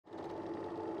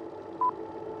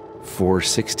For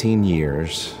 16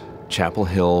 years, Chapel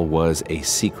Hill was a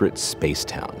secret space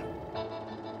town.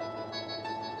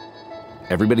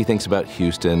 Everybody thinks about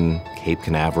Houston, Cape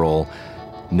Canaveral.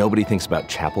 Nobody thinks about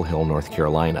Chapel Hill, North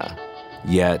Carolina.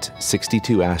 Yet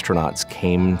 62 astronauts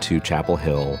came to Chapel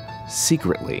Hill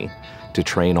secretly to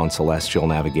train on celestial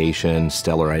navigation,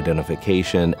 stellar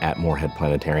identification at Morehead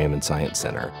Planetarium and Science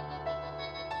Center.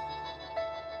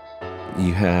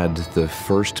 You had the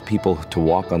first people to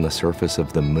walk on the surface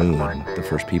of the moon, the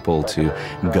first people to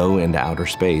go into outer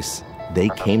space. They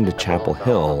came to Chapel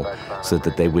Hill so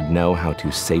that they would know how to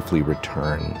safely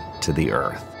return to the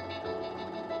Earth.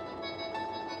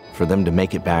 For them to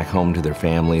make it back home to their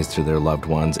families, to their loved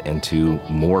ones, and to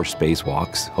more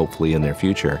spacewalks, hopefully in their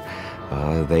future,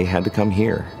 they had to come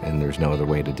here, and there's no other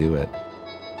way to do it.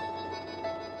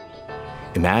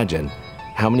 Imagine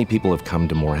how many people have come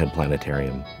to Morehead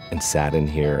Planetarium and sat in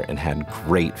here and had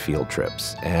great field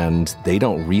trips, and they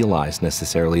don't realize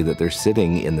necessarily that they're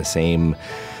sitting in the same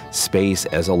space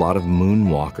as a lot of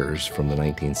moonwalkers from the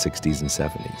 1960s and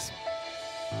 70s.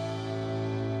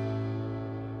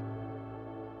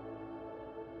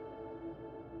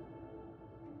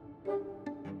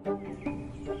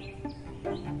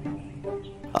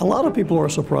 A lot of people are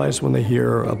surprised when they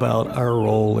hear about our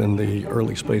role in the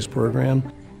early space program.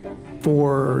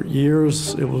 For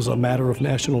years, it was a matter of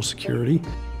national security.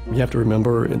 You have to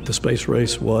remember the space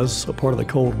race was a part of the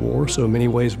Cold War, so in many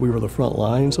ways we were the front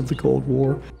lines of the Cold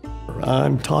War.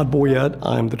 I'm Todd Boyette.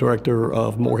 I'm the director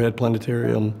of Morehead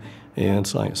Planetarium and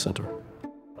Science Center.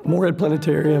 Morehead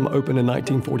Planetarium opened in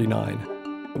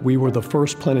 1949. We were the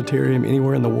first planetarium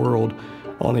anywhere in the world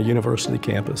on a university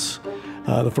campus.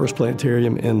 The first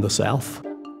planetarium in the South.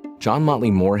 John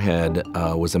Motley Morehead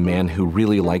was a man who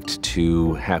really liked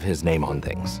to have his name on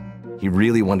things. He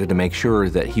really wanted to make sure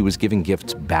that he was giving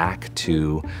gifts back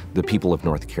to the people of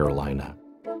North Carolina.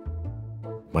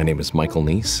 My name is Michael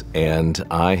Neese, and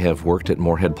I have worked at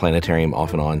Morehead Planetarium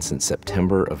off and on since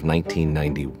September of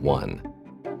 1991.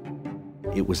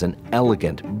 It was an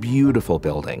elegant, beautiful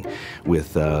building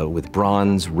with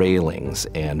bronze railings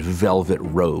and velvet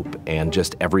rope, and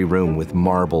just every room with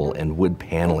marble and wood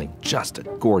paneling. Just a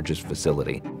gorgeous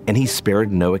facility. And he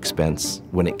spared no expense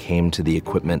when it came to the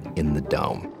equipment in the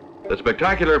dome. The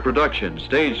spectacular productions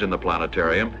staged in the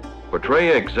planetarium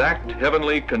portray exact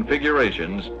heavenly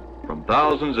configurations from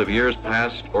thousands of years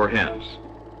past or hence.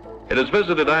 It is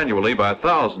visited annually by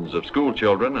thousands of school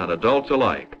children and adults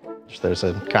alike. There's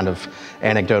a kind of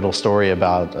anecdotal story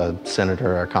about a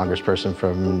senator or congressperson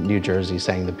from New Jersey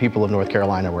saying the people of North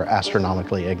Carolina were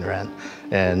astronomically ignorant.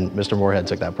 And Mr. Morehead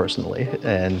took that personally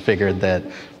and figured that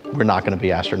we're not going to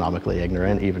be astronomically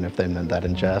ignorant, even if they meant that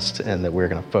in jest, and that we're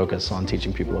going to focus on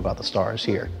teaching people about the stars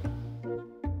here.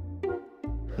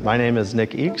 My name is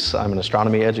Nick Eakes. I'm an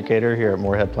astronomy educator here at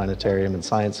Morehead Planetarium and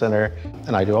Science Center,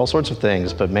 and I do all sorts of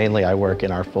things, but mainly I work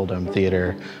in our full dome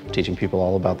theater, teaching people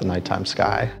all about the nighttime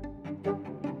sky.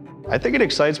 I think it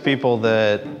excites people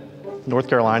that North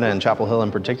Carolina and Chapel Hill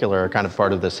in particular are kind of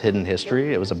part of this hidden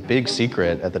history. It was a big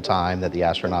secret at the time that the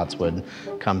astronauts would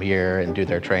come here and do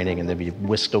their training and then be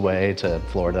whisked away to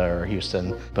Florida or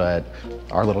Houston, but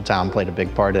our little town played a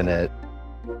big part in it.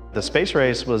 The space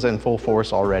race was in full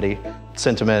force already.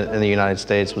 Sentiment in the United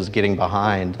States was getting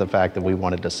behind the fact that we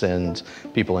wanted to send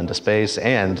people into space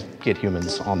and get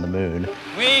humans on the moon.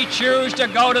 We choose to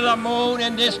go to the moon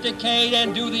in this decade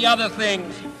and do the other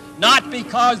things, not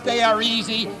because they are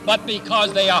easy, but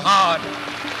because they are hard.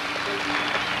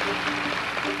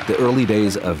 The early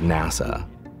days of NASA,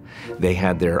 they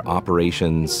had their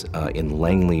operations in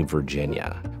Langley,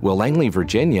 Virginia. Well, Langley,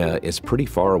 Virginia is pretty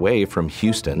far away from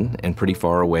Houston and pretty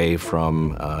far away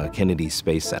from Kennedy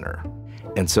Space Center.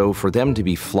 And so for them to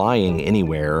be flying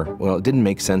anywhere, well, it didn't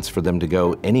make sense for them to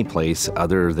go any place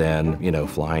other than,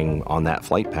 flying on that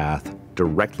flight path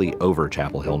directly over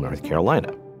Chapel Hill, North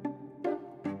Carolina.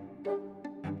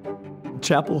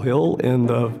 Chapel Hill in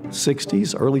the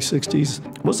 60s, early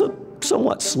 60s, was a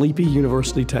somewhat sleepy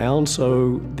university town,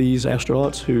 so these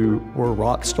astronauts who were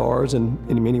rock stars in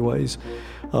many ways,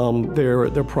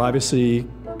 their privacy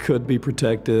could be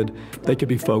protected, they could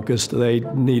be focused, they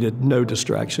needed no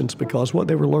distractions because what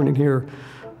they were learning here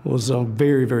was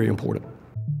very, very important.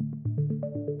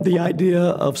 The idea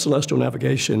of celestial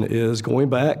navigation is going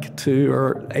back to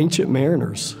our ancient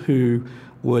mariners who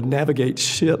would navigate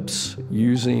ships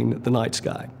using the night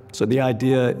sky. So the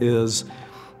idea is,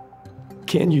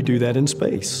 can you do that in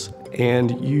space?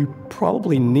 And you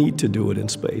probably need to do it in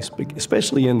space,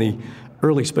 especially in the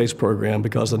early space program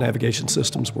because the navigation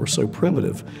systems were so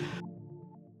primitive.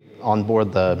 On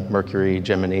board the Mercury,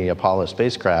 Gemini, Apollo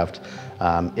spacecraft,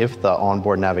 if the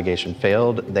onboard navigation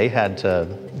failed, they had to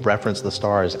reference the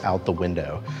stars out the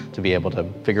window to be able to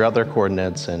figure out their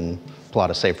coordinates and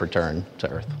plot a safe return to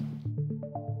Earth.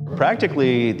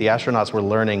 Practically, the astronauts were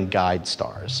learning guide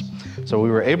stars. So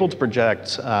we were able to project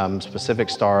specific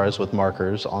stars with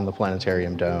markers on the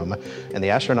planetarium dome, and the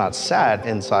astronauts sat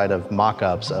inside of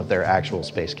mock-ups of their actual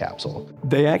space capsule.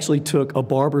 They actually took a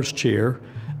barber's chair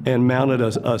and mounted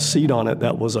a seat on it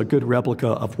that was a good replica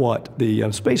of what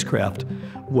the spacecraft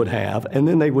would have. And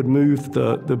then they would move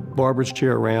the barber's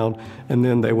chair around, and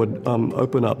then they would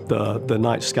open up the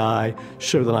night sky,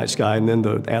 show the night sky, and then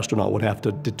the astronaut would have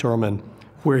to determine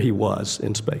where he was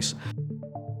in space.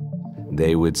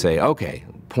 They would say, okay,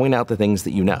 point out the things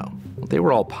that you know. They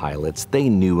were all pilots. They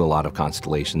knew a lot of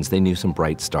constellations. They knew some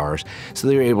bright stars. So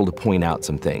they were able to point out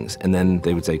some things. And then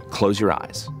they would say, close your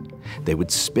eyes. They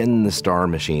would spin the star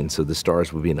machine so the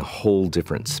stars would be in a whole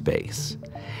different space.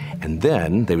 And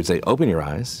then they would say, open your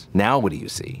eyes. Now what do you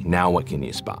see? Now what can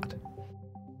you spot?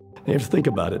 You have to think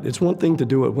about it. It's one thing to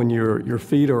do it when your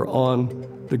feet are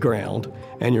on the ground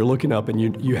and you're looking up and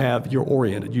you're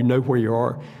oriented. You know where you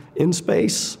are. In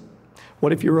space,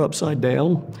 what if you're upside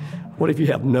down? What if you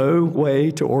have no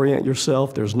way to orient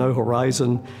yourself? There's no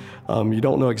horizon. You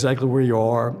don't know exactly where you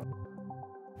are.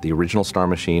 The original star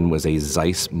machine was a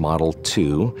Zeiss Model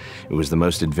 2. It was the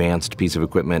most advanced piece of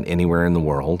equipment anywhere in the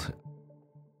world.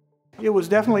 It was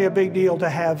definitely a big deal to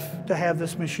have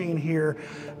this machine here,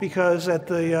 because at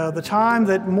the time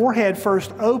that Morehead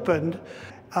first opened,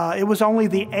 it was only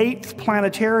the 8th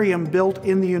planetarium built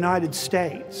in the United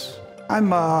States.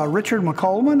 I'm Richard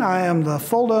McColman. I am the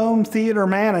Full Dome Theater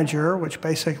Manager, which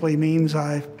basically means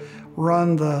I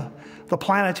run the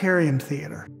planetarium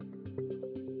theater.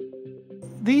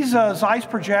 These Zeiss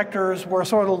projectors were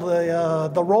sort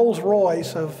of the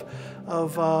Rolls-Royce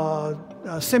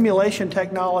of simulation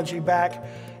technology back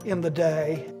in the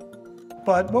day.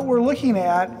 But what we're looking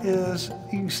at is,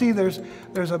 you can see there's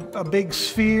a big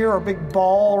sphere or big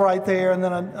ball right there, and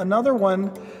then another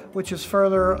one which is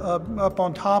further up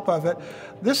on top of it.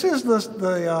 This is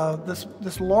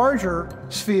this larger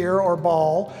sphere or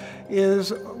ball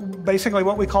is basically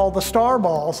what we call the star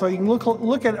ball. So you can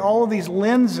look at all of these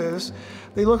lenses.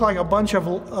 They look like a bunch of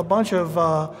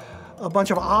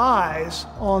eyes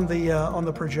on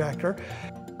the projector.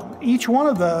 Each one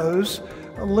of those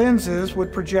lenses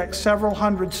would project several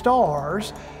hundred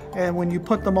stars, and when you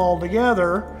put them all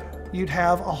together, you'd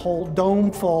have a whole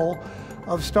dome full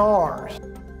of stars.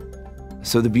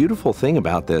 So the beautiful thing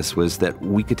about this was that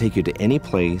we could take you to any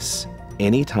place,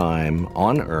 any time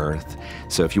on Earth.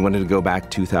 So if you wanted to go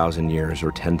back 2,000 years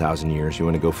or 10,000 years, you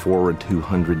want to go forward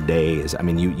 200 days, I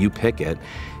mean, you pick it,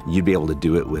 you'd be able to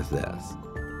do it with this.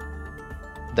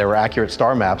 There were accurate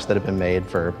star maps that have been made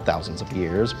for thousands of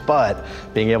years, but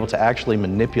being able to actually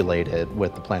manipulate it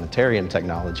with the planetarium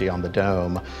technology on the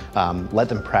dome let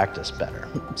them practice better.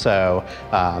 So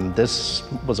this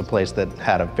was a place that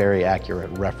had a very accurate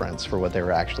reference for what they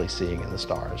were actually seeing in the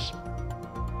stars.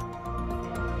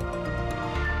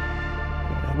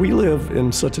 We live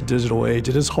in such a digital age,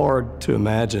 it is hard to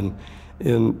imagine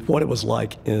in what it was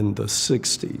like in the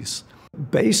 60s.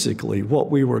 Basically, what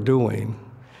we were doing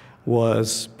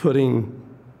was putting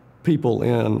people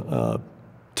in a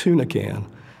tuna can,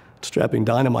 strapping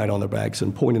dynamite on their backs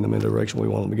and pointing them in the direction we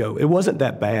want them to go. It wasn't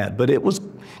that bad, but it was,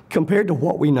 compared to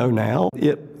what we know now,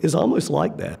 it is almost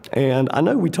like that. And I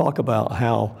know we talk about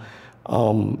how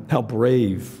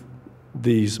brave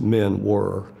these men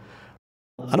were.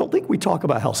 I don't think we talk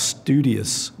about how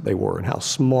studious they were and how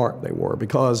smart they were,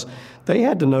 because they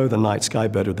had to know the night sky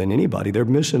better than anybody. Their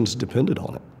missions depended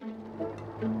on it.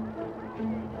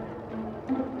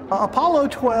 Apollo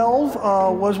 12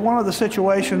 was one of the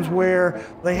situations where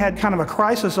they had kind of a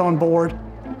crisis on board.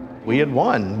 We had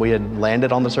won. We had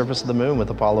landed on the surface of the moon with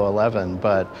Apollo 11,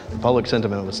 but the public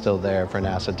sentiment was still there for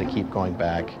NASA to keep going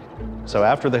back. So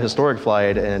after the historic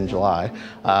flight in July,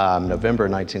 November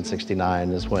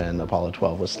 1969 is when Apollo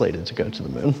 12 was slated to go to the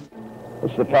moon.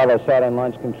 This is Apollo Saturn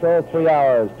Launch Control, 3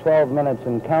 hours, 12 minutes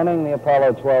and counting. The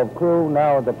Apollo 12 crew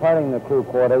now departing the crew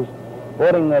quarters,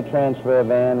 boarding their transfer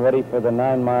van, ready for the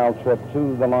 9-mile trip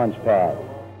to the launch pad.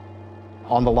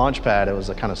 On the launch pad, it was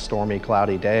a kind of stormy,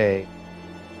 cloudy day.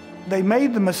 They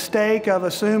made the mistake of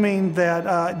assuming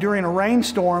that during a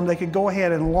rainstorm they could go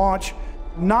ahead and launch,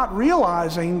 not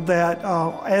realizing that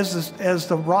as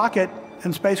the rocket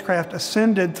and spacecraft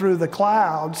ascended through the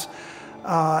clouds,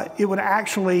 it would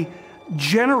actually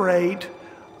generate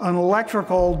an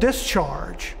electrical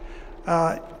discharge.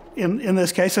 In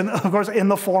this case, and of course, in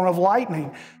the form of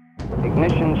lightning.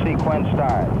 Ignition sequence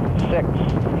start. 6,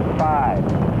 5,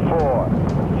 4,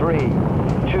 3,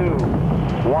 2,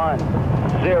 1,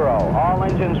 0. All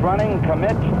engines running.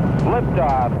 Commit.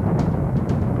 Liftoff.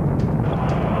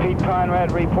 Pete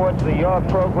Conrad reports the yaw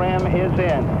program is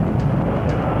in.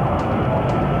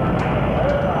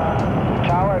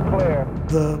 Tower clear.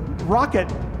 The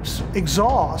rocket's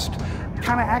exhaust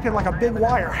kind of acted like a big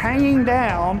wire hanging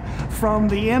down from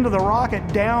the end of the rocket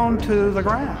down to the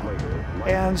ground.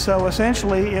 And so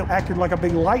essentially it acted like a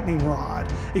big lightning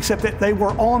rod, except that they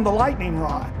were on the lightning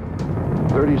rod.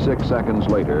 36 seconds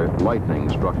later, lightning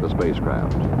struck the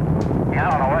spacecraft. I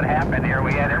don't know what happened here.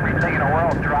 We had everything in the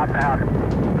world drop out.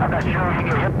 I'm not sure if you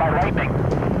get hit by lightning.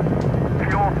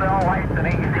 Fuel cell lights and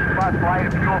AC bus light,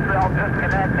 fuel cell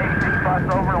disconnect, AC bus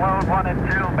overload 1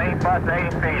 and 2, main bus A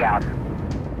and B out.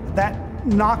 That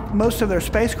knocked most of their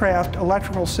spacecraft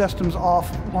electrical systems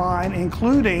offline,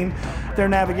 including their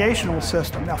navigational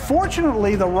system. Now,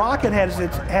 fortunately, the rocket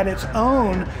had its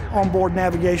own onboard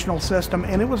navigational system,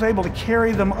 and it was able to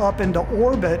carry them up into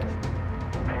orbit.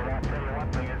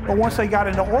 But once they got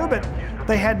into orbit,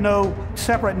 they had no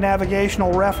separate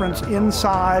navigational reference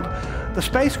inside the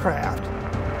spacecraft.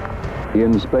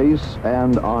 In space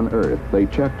and on Earth, they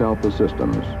checked out the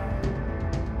systems.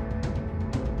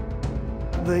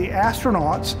 The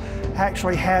astronauts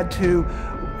actually had to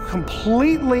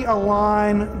completely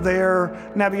align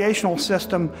their navigational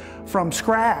system from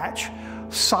scratch,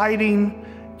 citing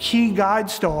key guide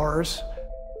stars.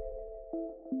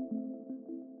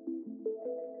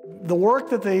 The work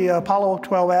that the Apollo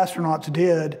 12 astronauts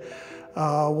did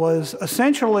was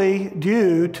essentially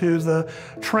due to the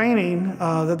training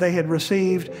that they had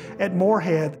received at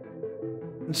Morehead.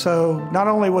 And so not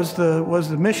only was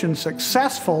the mission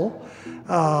successful,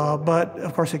 but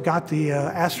of course it got the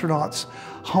astronauts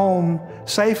home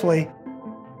safely.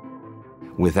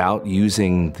 Without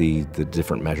using the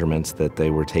different measurements that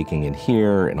they were taking in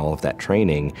here and all of that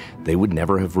training, they would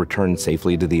never have returned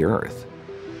safely to the Earth.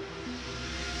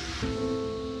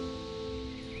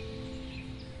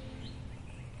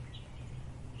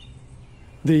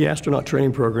 The astronaut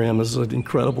training program is an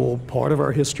incredible part of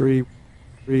our history.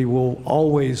 We will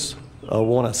always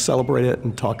want to celebrate it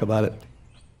and talk about it.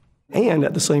 And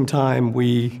at the same time,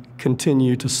 we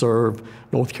continue to serve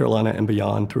North Carolina and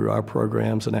beyond through our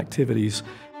programs and activities.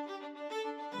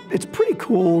 It's pretty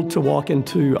cool to walk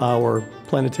into our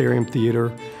planetarium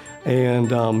theater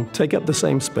and take up the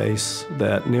same space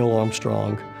that Neil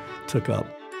Armstrong took up.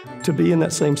 To be in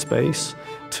that same space,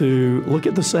 to look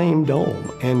at the same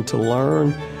dome, and to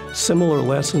learn similar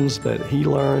lessons that he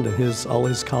learned and all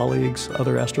his colleagues,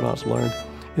 other astronauts learned,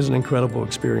 is an incredible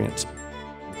experience.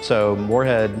 So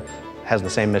Morehead has the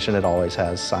same mission it always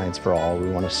has, science for all. We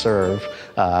want to serve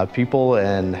people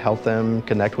and help them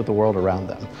connect with the world around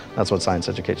them. That's what science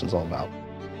education is all about.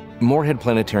 Morehead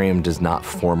Planetarium does not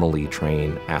formally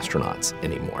train astronauts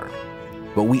anymore,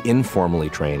 but we informally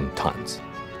train tons.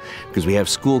 Because we have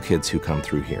school kids who come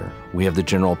through here. We have the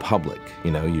general public.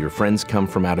 You know, your friends come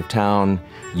from out of town,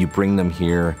 you bring them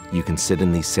here, you can sit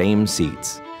in these same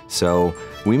seats. So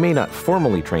we may not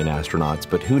formally train astronauts,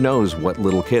 but who knows what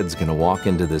little kid's gonna walk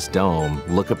into this dome,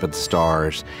 look up at the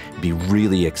stars, be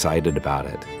really excited about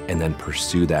it, and then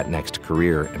pursue that next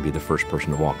career and be the first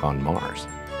person to walk on Mars.